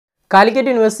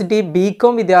Calicut university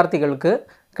BCom വിദ്യാർത്ഥികൾക്ക്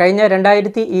കഴിഞ്ഞ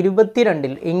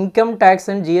 2022 income tax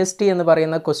and GST എന്ന്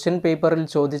പറയുന്ന ക്വസ്റ്റ്യൻ പേപ്പറിൽ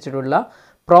ചോദിച്ചിട്ടുള്ള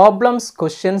പ്രോബ്ലംസ്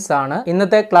ക്വസ്റ്റ്യൻസ് ആണ്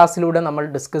ഇന്നത്തെ ക്ലാസ്സിലൂടെ നമ്മൾ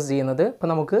ഡിസ്കസ് ചെയ്യുന്നത്. അപ്പോൾ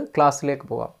നമുക്ക് ക്ലാസ്സിലേക്ക്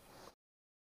പോകാം.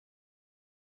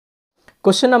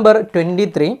 Question number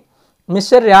 23.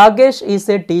 Mr. Ragesh is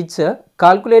a teacher.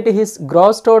 Calculate his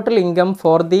gross total income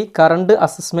for the current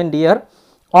assessment year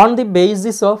on the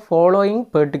basis of following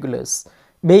particulars.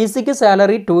 Basic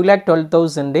salary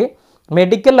 2,12,000,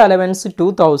 medical allowance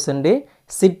 2,000,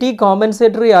 city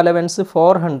compensatory allowance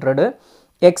 400,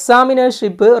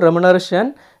 examinership remuneration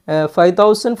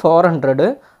 5,400,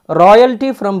 royalty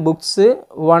from books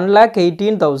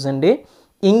 1,18,000,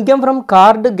 income from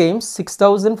card games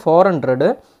 6,400,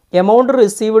 amount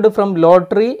received from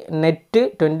lottery net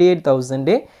 28,000,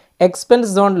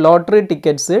 expense on lottery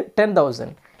tickets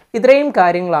 10,000. ഇത്രയും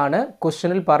കാര്യങ്ങളാണ്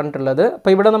ക്വസ്റ്റ്യനിൽ പറഞ്ഞിട്ടുള്ളത്.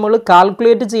 അപ്പോൾ ഇവിടെ നമ്മൾ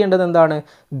calculate ചെയ്യേണ്ടത് എന്താണ്?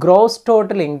 Gross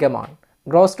total income ആണ്.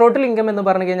 ഗ്രോസ് ടോട്ടൽ ഇൻകം എന്ന്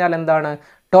പറഞ്ഞു കഴിഞ്ഞാൽ എന്താണ്?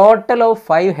 ടോട്ടൽ ഓഫ്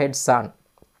 5 ഹെഡ്സ് ആണ്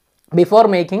before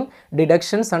making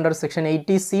deductions under section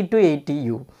 80C to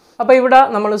 80U. അപ്പോൾ ഇവിടെ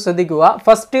നമ്മൾ ശ്രദ്ധിക്കുക,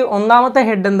 ഫസ്റ്റ് ഒന്നാമത്തെ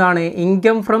ഹെഡ് എന്താണ്?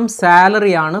 ഇൻകം ഫ്രം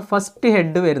സാലറി ആണ് ഫസ്റ്റ്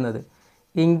ഹെഡ് വരുന്നത്.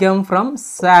 Income from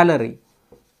salary.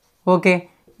 Okay,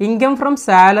 income from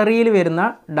സാലറിയിൽ വരുന്ന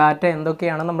ഡാറ്റ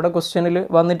എന്തൊക്കെയാണ് നമ്മുടെ ക്വസ്റ്റ്യനിൽ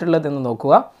വന്നിട്ടുള്ളതെന്ന്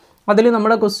നോക്കുക. അതിൽ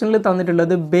നമ്മുടെ ക്വസ്റ്റ്യനിൽ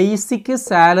തന്നിട്ടുള്ളത് ബേസിക്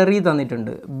സാലറി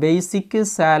തന്നിട്ടുണ്ട്. ബേസിക്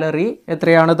സാലറി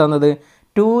എത്രയാണ് തന്നത്?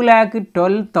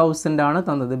 2,12,000 ആണ്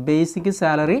തന്നത്. Basic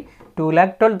salary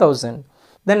 2,12,000.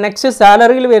 ദെൻ നെക്സ്റ്റ്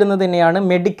സാലറിയിൽ വരുന്നത് തന്നെയാണ്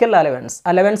മെഡിക്കൽ അലവൻസ്.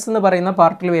 അലവൻസ് എന്ന് പറയുന്ന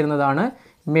പാർട്ടിൽ വരുന്നതാണ്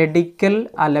മെഡിക്കൽ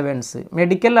അലവൻസ്.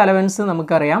 മെഡിക്കൽ അലവൻസ്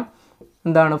നമുക്കറിയാം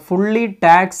എന്താണ്? ഫുള്ളി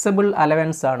ടാക്സബിൾ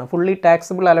അലവൻസ് ആണ്. ഫുള്ളി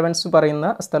ടാക്സബിൾ അലവൻസ് പറയുന്ന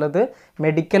സ്ഥലത്ത്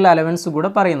മെഡിക്കൽ അലവൻസ് കൂടെ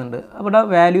പറയുന്നുണ്ട്. അവിടെ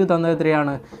വാല്യൂ തന്നത്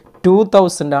എത്രയാണ്?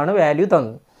 2,000 ആണ് വാല്യൂ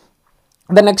തന്നത്.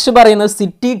 ദ നെക്സ്റ്റ് പറയുന്നത്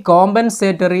സിറ്റി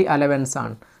കോമ്പൻസേറ്ററി അലവൻസ്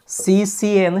ആണ്.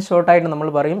 CCA എന്ന് ഷോർട്ടായിട്ട് നമ്മൾ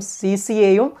പറയും.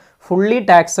 CCAയും ഫുള്ളി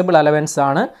ടാക്സബിൾ അലവൻസ്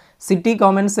ആണ്. സിറ്റി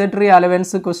കോമ്പൻസേറ്ററി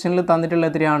അലവൻസ് ക്വസ്റ്റ്യനിൽ തന്നിട്ടുള്ളത്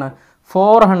എത്രയാണ്?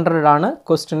 400 ആണ്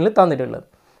ക്വസ്റ്റ്യനിൽ തന്നിട്ടുള്ളത്.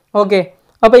 ഓക്കെ,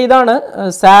 അപ്പോൾ ഇതാണ്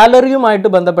സാലറിയുമായിട്ട്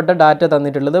ബന്ധപ്പെട്ട ഡാറ്റ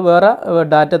തന്നിട്ടുള്ളത്. വേറെ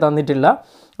ഡാറ്റ തന്നിട്ടില്ല.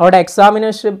 അവിടെ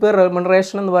എക്സാമിനർഷിപ്പ്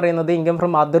റെമ്യൂണറേഷൻ എന്ന് പറയുന്നത് ഇൻകം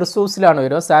ഫ്രം അതർ സോഴ്സിലാണ്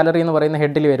വരിക. സാലറി എന്ന് പറയുന്ന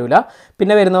ഹെഡിൽ വരില്ല.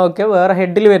 പിന്നെ വരുന്നതൊക്കെ വേറെ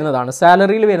ഹെഡിൽ വരുന്നതാണ്.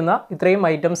 സാലറിയിൽ വരുന്ന ഇത്രയും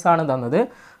ഐറ്റംസ് ആണ് തന്നത്.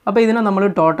 അപ്പോൾ ഇതിനെ നമ്മൾ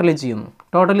ടോട്ടൽ ചെയ്യുന്നു.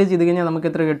 ടോട്ടൽ ചെയ്ത് കഴിഞ്ഞാൽ നമുക്ക്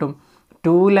എത്ര കിട്ടും?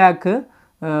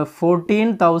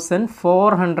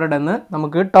 2,14,400 എന്ന്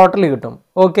നമുക്ക് ടോട്ടൽ കിട്ടും.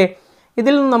 ഓക്കെ,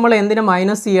 ഇതിൽ നിന്ന് നമ്മൾ എന്തിനെ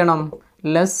മൈനസ് ചെയ്യണം?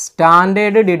 Less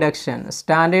standard deduction.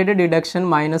 Standard deduction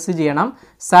minus ചെയ്യണം.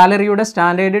 സാലറിയുടെ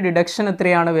സ്റ്റാൻഡേർഡ് ഡിഡക്ഷൻ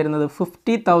എത്രയാണ് വരുന്നത്?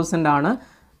 50,000 ആണ്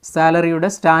സാലറിയുടെ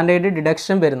സ്റ്റാൻഡേർഡ്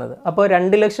ഡിഡക്ഷൻ വരുന്നത്. അപ്പോൾ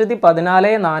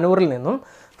 2,14,400 നിന്നും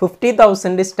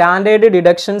 50,000 സ്റ്റാൻഡേർഡ്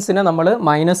ഡിഡക്ഷൻസിനെ നമ്മൾ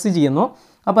മൈനസ് ചെയ്യുന്നു.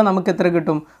 അപ്പോൾ നമുക്ക് എത്ര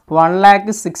കിട്ടും?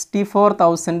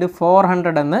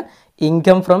 1,64,400 എന്ന്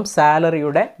ഇൻകം ഫ്രം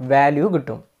സാലറിയുടെ വാല്യൂ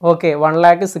കിട്ടും. ഓക്കെ,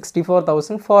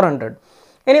 1,64,400.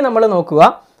 ഇനി നമ്മൾ നോക്കുക,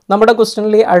 നമ്മുടെ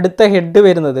ക്വസ്റ്റ്യനിൽ അടുത്ത ഹെഡ്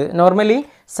വരുന്നത് നോർമലി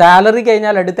സാലറി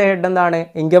കഴിഞ്ഞാൽ അടുത്ത ഹെഡ് എന്താണ്?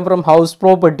 ഇൻകം ഫ്രം ഹൗസ്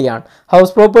പ്രോപ്പർട്ടിയാണ്.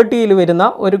 ഹൗസ് പ്രോപ്പർട്ടിയിൽ വരുന്ന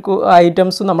ഒരു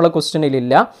ഐറ്റംസും നമ്മുടെ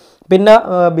ക്വസ്റ്റ്യനിലില്ല. പിന്നെ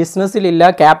ബിസിനസ്സിലില്ല,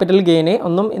 ക്യാപിറ്റൽ ഗെയിന്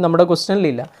ഒന്നും നമ്മുടെ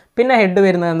ക്വസ്റ്റ്യനിലില്ല. പിന്നെ ഹെഡ്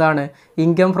വരുന്നത് എന്താണ്?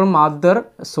 ഇൻകം ഫ്രം അതർ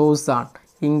സോഴ്സ് ആണ്.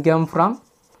 ഇൻകം ഫ്രം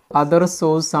അതർ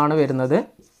സോഴ്സ് ആണ് വരുന്നത്.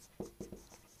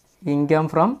 Income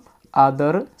from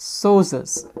other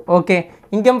sources. Okay,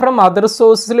 income from other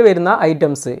സോഴ്സിൽ വരുന്ന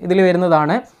ഐറ്റംസ് ഇതിൽ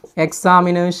വരുന്നതാണ്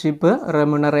എക്സാമിനർഷിപ്പ്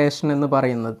റെമ്യൂണറേഷൻ എന്ന്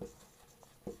പറയുന്നത്.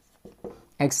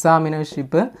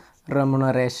 എക്സാമിനർഷിപ്പ്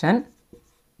റെമ്യൂണറേഷൻ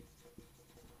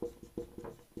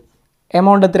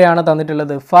എമൗണ്ട് എത്രയാണ്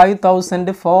തന്നിട്ടുള്ളത്?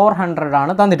 5,400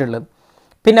 ആണ് തന്നിട്ടുള്ളത്.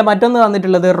 പിന്നെ മറ്റൊന്ന്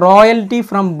തന്നിട്ടുള്ളത് റോയൽറ്റി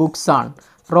ഫ്രം ബുക്സ് ആണ്.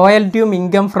 റോയൽറ്റിയും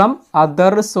ഇൻകം ഫ്രം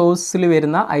അതർ സോഴ്സിൽ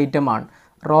വരുന്ന ഐറ്റമാണ്.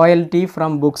 Royalty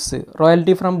from books.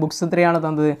 Royalty from books എത്രയാണ്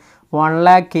തന്നത്?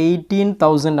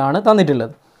 1,18,000 ആണ്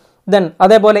തന്നിട്ടുള്ളത്. ദെൻ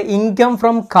അതേപോലെ ഇൻകം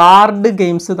ഫ്രം കാർഡ്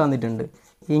ഗെയിംസ് തന്നിട്ടുണ്ട്.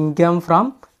 Income from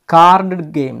card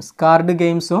games. Card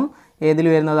ഗെയിംസും ഏതിൽ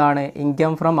വരുന്നതാണ്?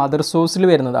 ഇൻകം ഫ്രം അതർ സോഴ്സിൽ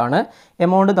വരുന്നതാണ്.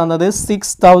 എമൗണ്ട് തന്നത്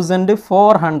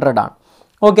 6,400 ആണ്.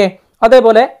 ഓക്കെ,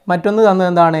 അതേപോലെ മറ്റൊന്ന് തന്നത്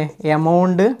എന്താണ്?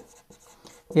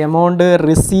 Amount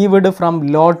received from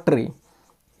lottery.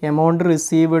 Amount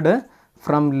received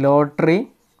from lottery.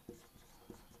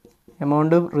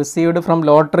 Amount received from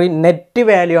lottery net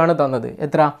value ആണ് തന്നത്.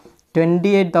 എത്ര?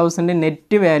 28,000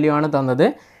 നെറ്റ് വാല്യൂ ആണ് തന്നത്.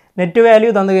 നെറ്റ് വാല്യൂ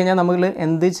തന്നു കഴിഞ്ഞാൽ നമ്മൾ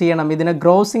എന്ത് ചെയ്യണം? ഇതിനെ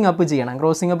ഗ്രോസിങ് അപ്പ് ചെയ്യണം.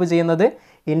 ഗ്രോസിങ് അപ്പ് ചെയ്യുന്നത്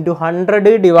ഇൻറ്റു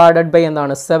 100 ഡിവൈഡഡ് ബൈ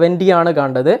എന്താണ്? 70 ആണ്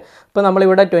കണ്ടത്. അപ്പോൾ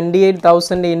നമ്മളിവിടെ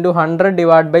 28,000 ഇൻറ്റു 100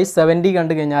 ഡിവൈഡ് ബൈ 70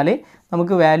 കണ്ടു കഴിഞ്ഞാൽ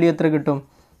നമുക്ക് വാല്യൂ എത്ര കിട്ടും?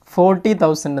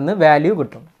 40,000 എന്ന് വാല്യൂ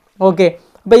കിട്ടും. ഓക്കെ,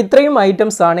 അപ്പോൾ ഇത്രയും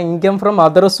ഐറ്റംസ് ആണ് ഇൻകം ഫ്രം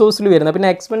അതർ സോഴ്സിൽ വരുന്നത്. പിന്നെ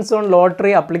എക്സ്പെൻസ് ഓൺ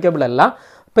ലോട്ടറി അപ്ലിക്കബിൾ അല്ല.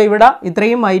 അപ്പോൾ ഇവിടെ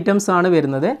ഇത്രയും ഐറ്റംസ് ആണ്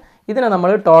വരുന്നത്. ഇതിനെ നമ്മൾ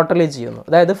ടോട്ടൽ ചെയ്യുന്നു.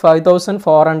 അതായത്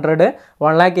 5400,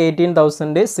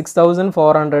 1,18,000,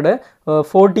 6,400,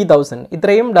 40,000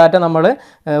 ഇത്രയും ഡാറ്റ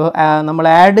നമ്മൾ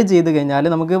ആഡ് ചെയ്ത് കഴിഞ്ഞാൽ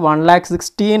നമുക്ക്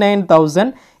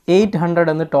 1,69,800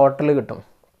 എന്ന് ടോട്ടൽ കിട്ടും.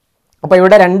 അപ്പോൾ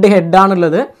ഇവിടെ രണ്ട്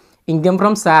ഹെഡാണുള്ളത്, ഇൻകം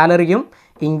ഫ്രം സാലറിയും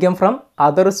ഇൻകം ഫ്രം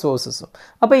അതർ സോഴ്സസും.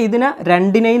 അപ്പോൾ ഇതിനെ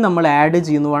രണ്ടിനെയും നമ്മൾ ആഡ്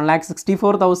ചെയ്യുന്നു.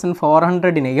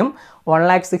 1,64,400നെയും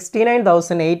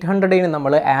 1,69,800നെയും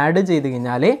നമ്മൾ ആഡ് ചെയ്ത്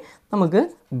കഴിഞ്ഞാൽ നമുക്ക്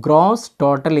ഗ്രോസ്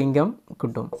ടോട്ടൽ ഇൻകം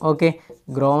കിട്ടും. ഓക്കെ,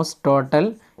 ഗ്രോസ് ടോട്ടൽ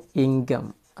ഇൻകം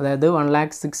അതായത്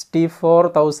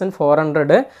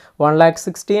 1,64,400,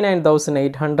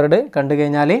 1,69,800 കണ്ടു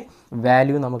കഴിഞ്ഞാൽ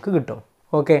വാല്യൂ നമുക്ക് കിട്ടും.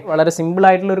 ഓക്കെ, വളരെ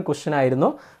സിമ്പിളായിട്ടുള്ളൊരു ക്വസ്റ്റ്യൻ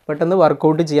ആയിരുന്നു, പെട്ടെന്ന്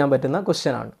വർക്കൗട്ട് ചെയ്യാൻ പറ്റുന്ന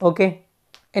ക്വസ്റ്റ്യൻ ആണ്. ഓക്കെ,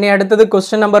 ഇനി അടുത്തത്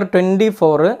ക്വസ്റ്റ്യൻ നമ്പർ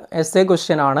 24 എസ്എ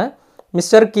ക്വസ്റ്റ്യൻ ആണ്.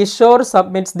 Mister Kishore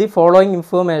submits the following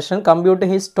information, compute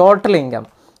his total income.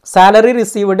 Salary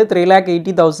received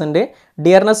 3,80,000,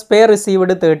 dearness pay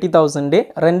received 30,000,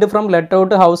 rent from let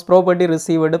out house property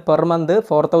received per month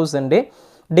 4,000,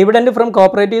 dividend from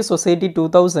cooperative society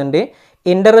 2,000,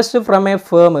 interest from A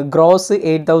firm gross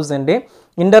 8,000,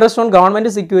 interest on government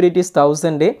securities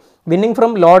 1,000, winning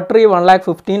from lottery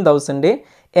 1,15,000,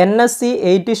 NSC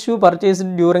 8 issue purchased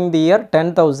during the year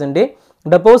 10,000,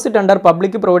 deposit under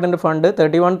public provident fund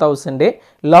 31,000,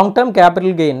 long term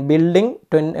capital gain building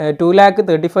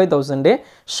 2,35,000,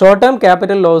 short term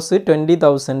capital loss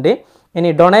 20,000,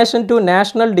 any donation to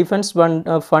national defense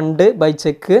fund by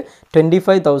check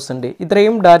 25,000.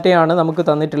 ഇത്രയും ഡാറ്റയാണ് നമുക്ക്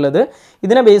തന്നിട്ടുള്ളത്.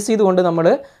 ഇതിനെ base ചെയ്തുകൊണ്ട് നമ്മൾ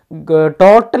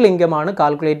total income ആണ്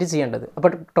calculate ചെയ്യേണ്ടത്.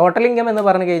 അപ്പോൾ ടോട്ടൽ ഇൻകം എന്ന്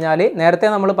പറഞ്ഞു കഴിഞ്ഞാൽ നേരത്തെ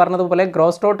നമ്മൾ പറഞ്ഞതുപോലെ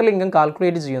ഗ്രോസ് ടോട്ടൽ ഇൻകം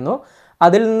കാൽക്കുലേറ്റ് ചെയ്യുന്നു.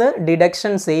 അതിൽ നിന്ന്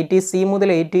ഡിഡക്ഷൻസ് 80C മുതൽ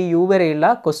 80U വരെയുള്ള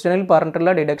ക്വസ്റ്റ്യനിൽ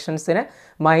പറഞ്ഞിട്ടുള്ള ഡിഡക്ഷൻസിനെ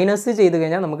മൈനസ് ചെയ്ത്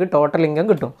കഴിഞ്ഞാൽ നമുക്ക് ടോട്ടൽ ഇൻകം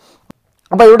കിട്ടും.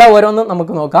 അപ്പോൾ ഇവിടെ ഓരോന്നും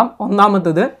നമുക്ക് നോക്കാം.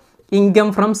 ഒന്നാമത്തത് income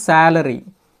from salary.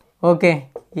 Okay,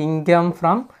 income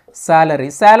from salary.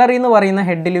 Salary എന്ന് പറയുന്ന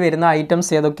ഹെഡിൽ വരുന്ന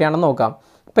ഐറ്റംസ് ഏതൊക്കെയാണെന്ന് നോക്കാം.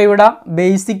 ഇപ്പോൾ ഇവിടെ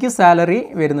ബേസിക് സാലറി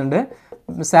വരുന്നുണ്ട്,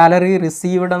 സാലറി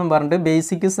റിസീവ്ഡ് എന്ന് പറഞ്ഞിട്ട്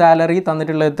ബേസിക് സാലറി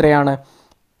തന്നിട്ടുള്ളത് എത്രയാണ്?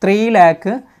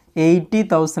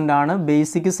 3,80,000 ആണ്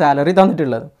ബേസിക് സാലറി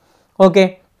തന്നിട്ടുള്ളത്. ഓക്കെ,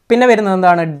 പിന്നെ വരുന്നത്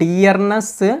എന്താണ്?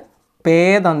 ഡിയർനെസ് പേ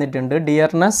തന്നിട്ടുണ്ട്.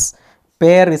 ഡിയർനെസ്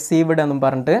പേ റിസീവ്ഡ് എന്നും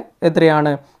പറഞ്ഞിട്ട്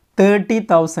എത്രയാണ്?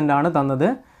 30,000 ആണ് തന്നത്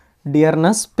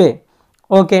ഡിയർനെസ് പേ.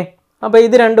 ഓക്കെ, അപ്പോൾ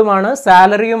ഇത് രണ്ടുമാണ്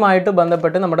സാലറിയുമായിട്ട്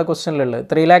ബന്ധപ്പെട്ട് നമ്മുടെ ക്വസ്റ്റ്യനിലുള്ളത്,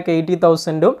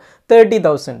 3,80,000ഉം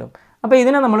 30,000ഉം. അപ്പോൾ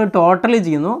ഇതിനെ നമ്മൾ ടോട്ടൽ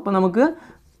ചെയ്യുന്നു. അപ്പോൾ നമുക്ക്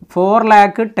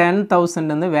 4,10,000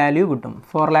 എന്ന് വാല്യൂ കിട്ടും.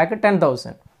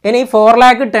 4,10,000. ഇനി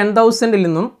 4,10,000ൽ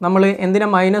നിന്നും നമ്മൾ എന്തിനെ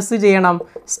മൈനസ് ചെയ്യണം?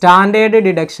 Standard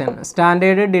deduction.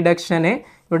 സ്റ്റാൻഡേർഡ് ഡിഡക്ഷന്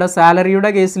ഇവിടെ സാലറിയുടെ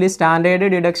കേസിൽ സ്റ്റാൻഡേർഡ്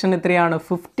ഡിഡക്ഷൻ എത്രയാണ്?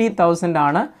 50,000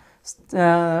 ആണ്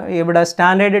ഇവിടെ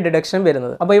സ്റ്റാൻഡേർഡ് ഡിഡക്ഷൻ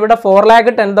വരുന്നത്. അപ്പോൾ ഇവിടെ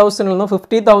 4,10,000ൽ നിന്നും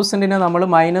 50,000നെ നമ്മൾ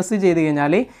മൈനസ് ചെയ്ത്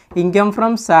കഴിഞ്ഞാൽ ഇൻകം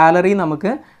ഫ്രം സാലറി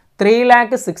നമുക്ക്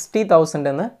 3,60,000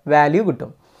 എന്ന് വാല്യൂ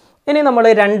കിട്ടും. ഇനി നമ്മൾ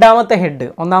രണ്ടാമത്തെ ഹെഡ്,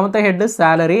 ഒന്നാമത്തെ ഹെഡ്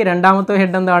സാലറി, രണ്ടാമത്തെ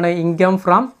ഹെഡ് എന്താണ്? ഇൻകം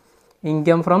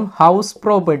ഫ്രം ഹൗസ്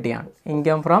പ്രോപ്പർട്ടിയാണ്.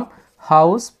 Income from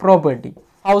house property.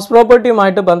 House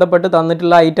പ്രോപ്പർട്ടിയുമായിട്ട് ബന്ധപ്പെട്ട്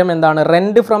തന്നിട്ടുള്ള ഐറ്റം എന്താണ്?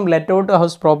 Rent from let out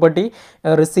house property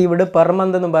received per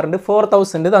month എന്ന് പറഞ്ഞിട്ട്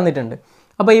 4,000 തന്നിട്ടുണ്ട്.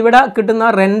 അപ്പോൾ ഇവിടെ കിട്ടുന്ന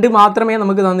റെൻറ്റ് മാത്രമേ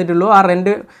നമുക്ക് തന്നിട്ടുള്ളൂ. ആ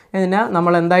റെൻറ്റ്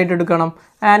നമ്മൾ എന്തായിട്ട് എടുക്കണം?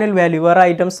 ആനുവൽ വാല്യൂ, വേറെ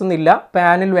ഐറ്റംസ് ഒന്നും ഇല്ല. അപ്പോൾ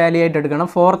ആനുവൽ വാല്യൂ ആയിട്ട് എടുക്കണം.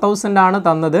 4,000 ആണ്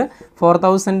തന്നത്.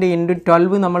 4,000 ×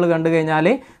 12 നമ്മൾ കണ്ടു കഴിഞ്ഞാൽ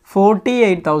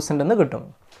 48,000 എന്ന് കിട്ടും.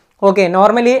 ഓക്കെ,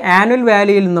 നോർമലി ആനുവൽ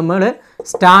വാല്യൂയിൽ നമ്മൾ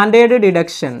സ്റ്റാൻഡേർഡ്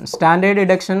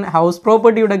ഡിഡക്ഷൻ ഹൗസ്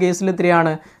പ്രോപ്പർട്ടിയുടെ കേസിൽ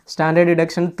എത്രയാണ്? സ്റ്റാൻഡേർഡ്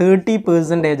ഡിഡക്ഷൻ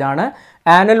 30% ആണ്.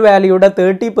 ആനുവൽ വാല്യൂയുടെ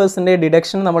 30%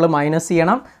 ഡിഡക്ഷൻ നമ്മൾ മൈനസ്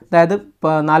ചെയ്യണം. അതായത്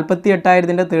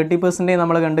 48,000ൻ്റെ 30%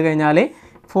 നമ്മൾ കണ്ടു കഴിഞ്ഞാൽ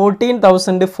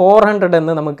 14,400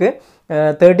 എന്ന് നമുക്ക്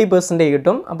 30%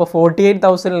 കിട്ടും. അപ്പോൾ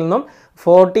 48,000ൽ നിന്നും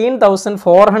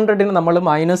 14,400ന് നമ്മൾ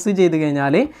മൈനസ് ചെയ്ത്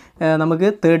കഴിഞ്ഞാൽ നമുക്ക്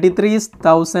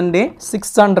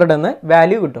 33,600 എന്ന്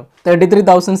വാല്യൂ കിട്ടും.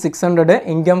 33,600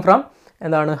 ഇൻകം ഫ്രം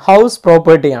എന്താണ്? ഹൗസ്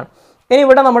പ്രോപ്പർട്ടിയാണ്. ഇനി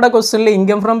ഇവിടെ നമ്മുടെ ക്വസ്റ്റ്യനിൽ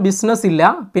ഇൻകം ഫ്രം ബിസിനസ് ഇല്ല.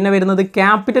 പിന്നെ വരുന്നത്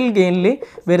ക്യാപിറ്റൽ ഗെയിനിൽ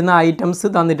വരുന്ന ഐറ്റംസ്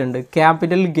തന്നിട്ടുണ്ട്.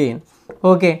 Capital gain.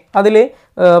 ഓക്കെ, അതിൽ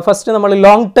ഫസ്റ്റ് നമ്മൾ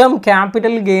ലോങ് ടേം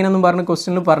ക്യാപിറ്റൽ ഗെയിൻ എന്ന് പറഞ്ഞ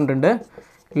ക്വസ്റ്റ്യനിൽ പറഞ്ഞിട്ടുണ്ട്.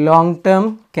 Long term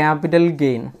capital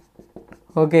gain.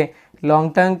 Okay,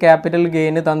 long term capital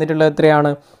gain തന്നിട്ടുള്ളത്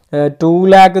എത്രയാണ്?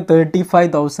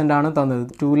 2,35,000 ആണ് തന്നത്.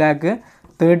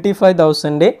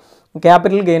 2,35,000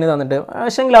 ക്യാപിറ്റൽ ഗെയിന് തന്നിട്ട്.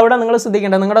 പക്ഷേങ്കിൽ അവിടെ നിങ്ങൾ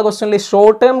ശ്രദ്ധിക്കേണ്ടത്, നിങ്ങളുടെ ക്വസ്റ്റ്യനിൽ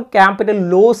ഷോർട്ട് ടേം ക്യാപിറ്റൽ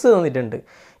ലോസ് തന്നിട്ടുണ്ട്.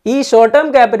 ഈ ഷോർട്ട് ടേം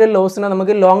ക്യാപിറ്റൽ ലോസിനെ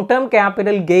നമുക്ക് ലോങ് ടേം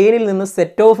ക്യാപിറ്റൽ ഗെയിനിൽ നിന്ന്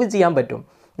സെറ്റ് ഓഫ് ചെയ്യാൻ പറ്റും.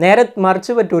 നേരെ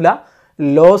മറിച്ച് പറ്റൂല.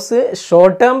 ലോസ്,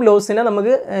 ഷോർട്ട് ടേം ലോസിനെ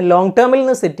നമുക്ക് ലോങ് ടേമിൽ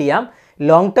നിന്ന് സെറ്റ് ചെയ്യാം.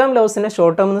 ലോങ് ടേം ലോസിനെ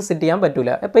ഷോർട്ട് ടേം എന്ന് സെറ്റ് ചെയ്യാൻ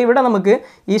പറ്റില്ല. അപ്പോൾ ഇവിടെ നമുക്ക്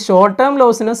ഈ ഷോർട്ട് ടേം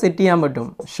ലോസിനെ സെറ്റ് ചെയ്യാൻ പറ്റും.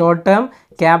 ഷോർട്ട് ടേം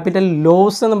ക്യാപിറ്റൽ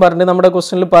ലോസ് എന്ന് പറഞ്ഞിട്ട് നമ്മുടെ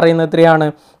ക്വസ്റ്റനിൽ പറയുന്നത് എത്രയാണ്?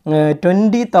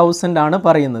 20,000 ആണ്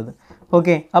പറയുന്നത്.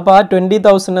 ഓക്കെ, അപ്പോൾ ആ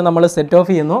 20,000 നമ്മൾ സെറ്റ് ഓഫ്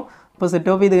ചെയ്യുന്നു. അപ്പോൾ സെറ്റ്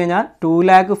ഓഫ് ചെയ്ത് കഴിഞ്ഞാൽ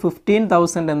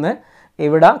 2,15,000 എന്ന്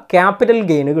ഇവിടെ ക്യാപിറ്റൽ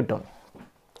ഗെയിൻ കിട്ടും.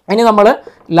 ഇനി നമ്മൾ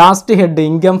last head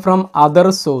income from other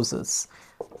sources.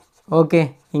 Okay,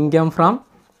 income from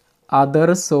other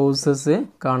sources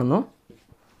കാണുന്നു.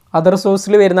 അതർ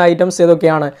സോഴ്സിൽ വരുന്ന ഐറ്റംസ്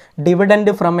ഏതൊക്കെയാണ്?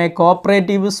 Dividend from A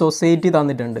cooperative society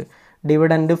തന്നിട്ടുണ്ട്.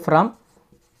 Dividend from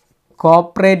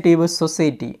cooperative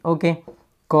society. Okay,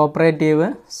 cooperative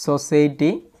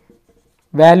society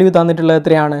value തന്നിട്ടുള്ളത്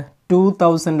എത്രയാണ്?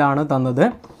 2,000 ആണ് തന്നത്.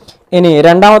 ഇനി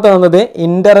രണ്ടാമത്തെ തന്നത്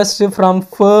ഇൻട്രസ്റ്റ് ഫ്രം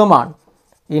ഫേം ആണ്.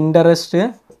 Interest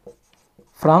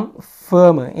from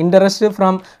firm. Interest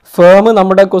from firm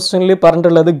നമ്മുടെ ക്വസ്റ്റ്യനിൽ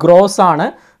പറഞ്ഞിട്ടുള്ളത് ഗ്രോസ് ആണ്.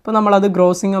 അപ്പോൾ നമ്മളത്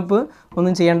ഗ്രോസിങ് അപ്പ്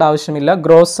ഒന്നും ചെയ്യേണ്ട ആവശ്യമില്ല.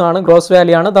 ഗ്രോസ് ആണ്, ഗ്രോസ്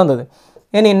വാല്യൂ ആണ് തന്നത്.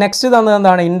 ഇനി നെക്സ്റ്റ് തന്നത്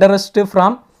എന്താണ്? ഇൻട്രസ്റ്റ്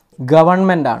ഫ്രം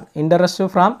ഗവൺമെൻറ് ആണ്. ഇൻട്രസ്റ്റ്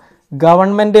ഫ്രം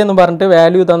ഗവൺമെൻറ് എന്ന് പറഞ്ഞിട്ട്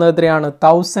വാല്യൂ തന്നത് എത്രയാണ്?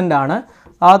 1,000 ആണ്.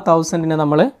 ആ 1,000നെ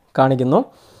നമ്മൾ കാണിക്കുന്നു.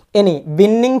 ഇനി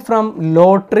വിന്നിങ് ഫ്രം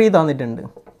ലോട്ടറി തന്നിട്ടുണ്ട്.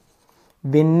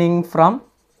 Winning from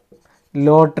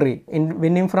lottery.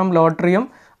 Winning from ലോട്ടറിയും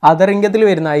other ഇൻകത്തിൽ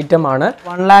വരുന്ന ഐറ്റമാണ്.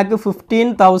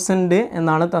 1,15,000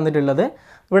 എന്നാണ് തന്നിട്ടുള്ളത്.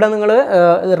 ഇവിടെ നിങ്ങൾ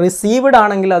റിസീവ്ഡ്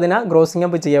ആണെങ്കിൽ അതിനെ ഗ്രോസിംഗ്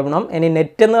അപ്പ് ചെയ്യണം. ഇനി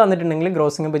നെറ്റ് എന്ന് തന്നിട്ടുണ്ടെങ്കിൽ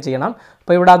ഗ്രോസിംഗ് അപ്പ് ചെയ്യണം.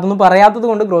 അപ്പോൾ ഇവിടെ അതൊന്നും പറയാത്തത്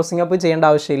കൊണ്ട് ഗ്രോസിംഗ് അപ്പ് ചെയ്യേണ്ട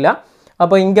ആവശ്യമില്ല.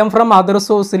 അപ്പോൾ ഇൻകം ഫ്രം അതർ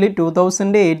സോഴ്സിൽ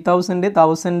 2,000, 8,000,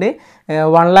 1,000,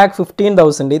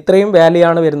 1,15,000 ഇത്രയും വാല്യൂ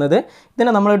ആണ് വരുന്നത്.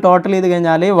 ഇതിനെ നമ്മൾ ടോട്ടൽ ചെയ്ത്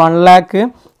കഴിഞ്ഞാൽ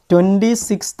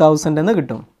 1,26,000 എന്ന്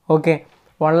കിട്ടും. Okay,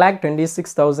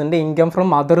 1,26,000 income from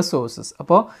other sources.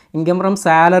 അപ്പോൾ income from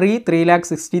salary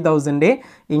 3,60,000,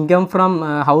 income from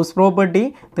house property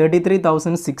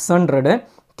 33,600,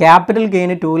 capital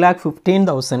gain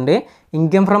 2,15,000,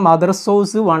 income from other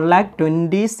source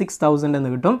 1,26,000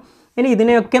 എന്ന് കിട്ടും. ഇനി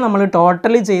ഇതിനെയൊക്കെ നമ്മൾ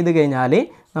ടോട്ടൽ ചെയ്ത് കഴിഞ്ഞാൽ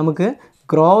നമുക്ക്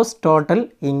ഗ്രോസ് ടോട്ടൽ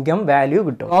ഇൻകം വാല്യൂ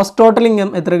കിട്ടും. ഗ്രോസ് ടോട്ടൽ ഇൻകം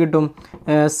എത്ര കിട്ടും?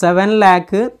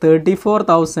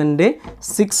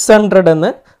 7,34,600 എന്ന്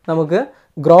നമുക്ക്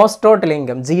ഗ്രോസ് ടോട്ടൽ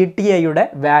ഇൻകം GTIയുടെ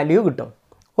വാല്യൂ കിട്ടും.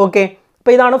 ഓക്കെ,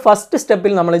 അപ്പോൾ ഇതാണ് ഫസ്റ്റ്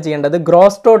സ്റ്റെപ്പിൽ നമ്മൾ ചെയ്യേണ്ടത്,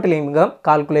 ഗ്രോസ് ടോട്ടൽ ഇൻകം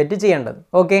കാൽക്കുലേറ്റ് ചെയ്യേണ്ടത്.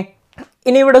 ഓക്കെ,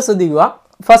 ഇനി ഇവിടെ ശ്രദ്ധിക്കുക.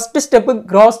 First step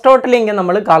gross total income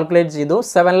നമ്മൾ കാൽക്കുലേറ്റ് ചെയ്തു.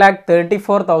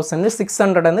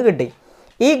 7,34,600 എന്ന് കിട്ടി.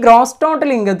 ഈ ഗ്രോസ് ടോട്ടൽ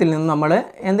ഇൻകത്തിൽ നിന്ന് നമ്മൾ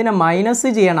എന്തിനാ മൈനസ്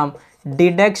ചെയ്യണം?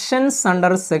 Deductions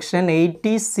under section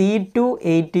 80C to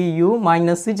 80U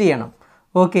minus ചെയ്യണം.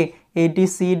 ഓക്കെ,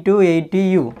 80C to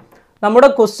 80U നമ്മുടെ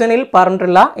ക്വസ്റ്റ്യനിൽ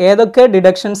പറഞ്ഞിട്ടുള്ള ഏതൊക്കെ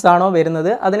ഡിഡക്ഷൻസ് ആണോ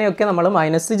വരുന്നത് അതിനെയൊക്കെ നമ്മൾ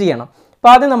മൈനസ് ചെയ്യണം. അപ്പോൾ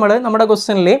ആദ്യം നമ്മൾ നമ്മുടെ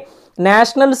ക്വസ്റ്റ്യനിൽ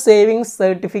നാഷണൽ സേവിങ്സ്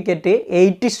സർട്ടിഫിക്കറ്റ്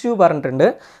 8 ഇഷ്യൂ പറഞ്ഞിട്ടുണ്ട്.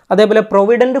 അതേപോലെ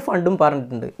പ്രൊവിഡൻറ്റ് ഫണ്ടും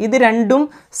പറഞ്ഞിട്ടുണ്ട്. ഇത് രണ്ടും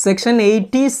സെക്ഷൻ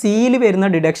 80Cയിൽ വരുന്ന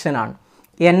ഡിഡക്ഷനാണ്.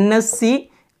 NSC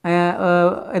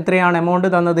എത്രയാണ് എമൗണ്ട്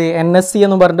തന്നത്? NSC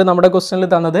എന്ന് പറഞ്ഞിട്ട് നമ്മുടെ ക്വസ്റ്റ്യനിൽ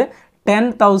തന്നത്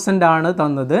 10,000 ആണ്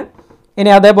തന്നത്. ഇനി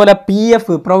അതേപോലെ PF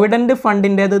പ്രൊവിഡൻറ്റ്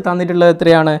ഫണ്ടിൻ്റേത് തന്നിട്ടുള്ളത്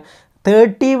എത്രയാണ്?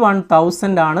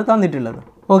 31,000 ആണ് തന്നിട്ടുള്ളത്.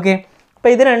 ഓക്കെ, അപ്പോൾ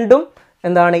ഇത് രണ്ടും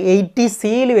എന്താണ്?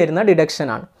 80Cയിൽ വരുന്ന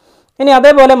ഡിഡക്ഷനാണ്. ഇനി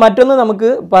അതേപോലെ മറ്റൊന്ന് നമുക്ക്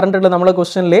പറഞ്ഞിട്ടുള്ളത് നമ്മുടെ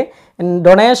ക്വസ്റ്റ്യനിൽ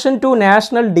donation to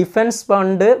national defence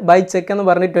fund by check എന്ന്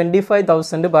പറഞ്ഞ്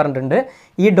 25,000 പറഞ്ഞിട്ടുണ്ട്.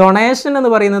 ഈ ഡൊണേഷൻ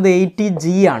എന്ന് പറയുന്നത് 80G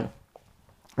ആണ്.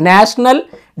 നാഷണൽ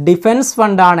ഡിഫൻസ്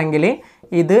ഫണ്ട് ആണെങ്കിൽ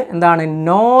ഇത് എന്താണ്?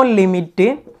 നോ ലിമിറ്റ്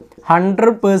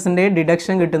 100%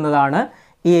 ഡിഡക്ഷൻ കിട്ടുന്നതാണ്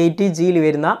ഈ 80Gയിൽ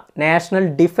വരുന്ന നാഷണൽ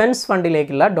ഡിഫൻസ്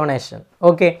ഫണ്ടിലേക്കുള്ള ഡൊണേഷൻ.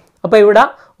 ഓക്കെ, അപ്പോൾ ഇവിടെ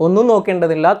ഒന്നും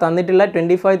നോക്കേണ്ടതില്ല. തന്നിട്ടുള്ള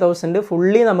 25,000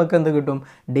 ഫുള്ളി നമുക്ക് എന്ത് കിട്ടും?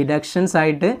 ഡിഡക്ഷൻസ്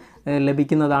ആയിട്ട്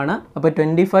ലഭിക്കുന്നതാണ്. അപ്പോൾ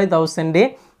 25,000,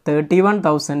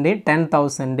 31,000,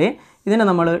 10,000 ഇതിനെ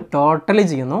നമ്മൾ ടോട്ടൽ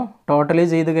ചെയ്യുന്നു. ടോട്ടൽ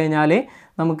ചെയ്ത് കഴിഞ്ഞാൽ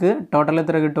നമുക്ക് ടോട്ടൽ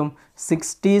എത്ര കിട്ടും?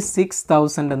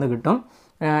 66,000 എന്ന് കിട്ടും.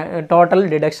 Total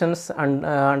deductions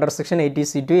under section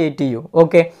 80C to 80U.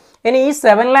 Okay, ഇനി ഈ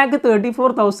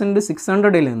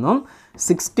 7,34,600 നിന്നും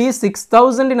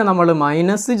 66,000 നമ്മൾ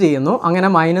മൈനസ് ചെയ്യുന്നു. അങ്ങനെ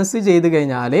മൈനസ് ചെയ്ത്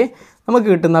കഴിഞ്ഞാൽ നമുക്ക്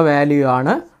കിട്ടുന്ന വാല്യൂ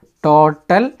ആണ്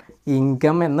ടോട്ടൽ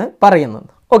ഇൻകം എന്ന് പറയുന്നത്.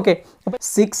 ഓക്കെ, അപ്പോൾ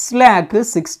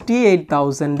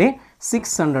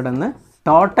 6,68,600 എന്ന്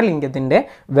ടോട്ടൽ ഇൻകത്തിൻ്റെ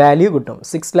വാല്യൂ കിട്ടും.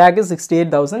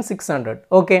 6,68,600.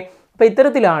 ഓക്കെ, അപ്പോൾ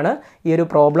ഇത്തരത്തിലാണ് ഈ ഒരു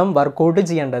പ്രോബ്ലം വർക്കൗട്ട്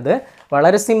ചെയ്യേണ്ടത്.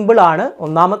 വളരെ സിമ്പിളാണ്.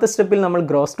 ഒന്നാമത്തെ സ്റ്റെപ്പിൽ നമ്മൾ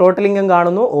ഗ്രോസ് ടോട്ടൽ ഇൻകം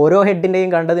കാണുന്നു. ഓരോ ഹെഡിൻ്റെയും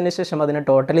കണ്ടതിന് ശേഷം അതിനെ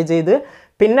ടോട്ടൽ ചെയ്ത്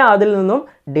പിന്നെ അതിൽ നിന്നും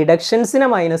ഡിഡക്ഷൻസിനെ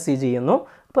മൈനസ് ചെയ്യുന്നു.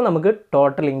 അപ്പോൾ നമുക്ക്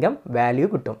ടോട്ടൽ ഇൻകം വാല്യൂ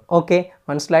കിട്ടും. ഓക്കെ,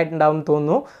 മനസ്സിലായിട്ടുണ്ടാവും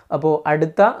തോന്നുന്നു. അപ്പോൾ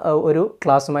അടുത്ത ഒരു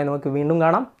ക്ലാസ്സുമായി നമുക്ക് വീണ്ടും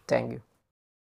കാണാം. Thank you.